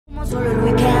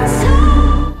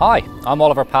Hi, I'm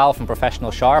Oliver Powell from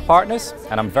Professionals Shire Partners,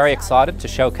 and I'm very excited to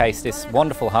showcase this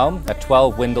wonderful home at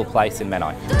 12 Windle Place in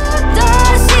Menai.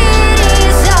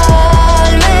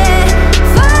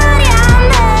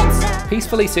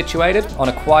 Peacefully situated on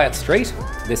a quiet street,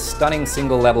 this stunning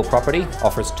single-level property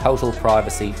offers total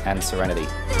privacy and serenity.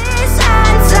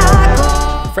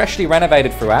 Freshly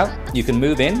renovated throughout, you can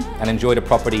move in and enjoy the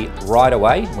property right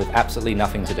away with absolutely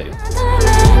nothing to do.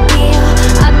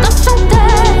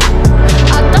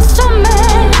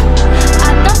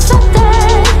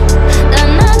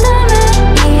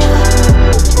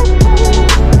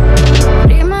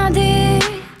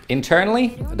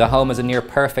 Internally, the home is a near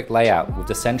perfect layout with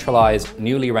the centralised,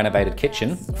 newly renovated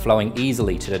kitchen flowing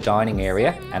easily to the dining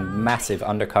area and massive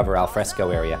undercover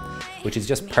alfresco area, which is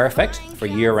just perfect for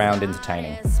year-round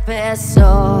entertaining.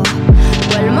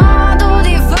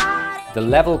 The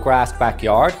level grassed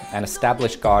backyard and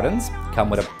established gardens come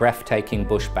with a breathtaking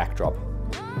bush backdrop.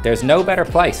 There's no better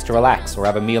place to relax or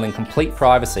have a meal in complete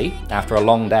privacy after a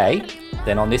long day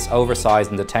than on this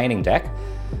oversized entertaining deck,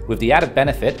 with the added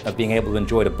benefit of being able to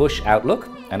enjoy the bush outlook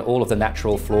and all of the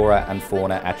natural flora and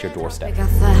fauna at your doorstep.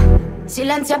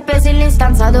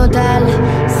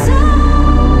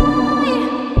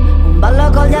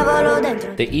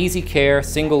 The easy care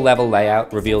single level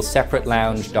layout reveals separate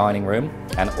lounge dining room,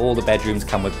 and all the bedrooms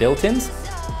come with built-ins.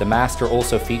 The master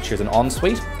also features an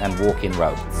ensuite and walk-in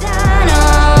robe.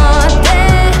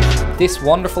 This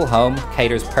wonderful home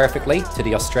caters perfectly to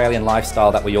the Australian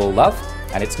lifestyle that we all love,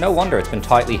 and it's no wonder it's been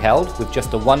tightly held with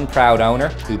just the one proud owner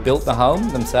who built the home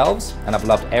themselves and have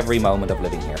loved every moment of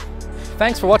living here.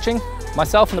 Thanks for watching.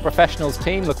 Myself and the Professionals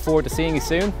team look forward to seeing you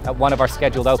soon at one of our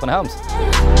scheduled open homes.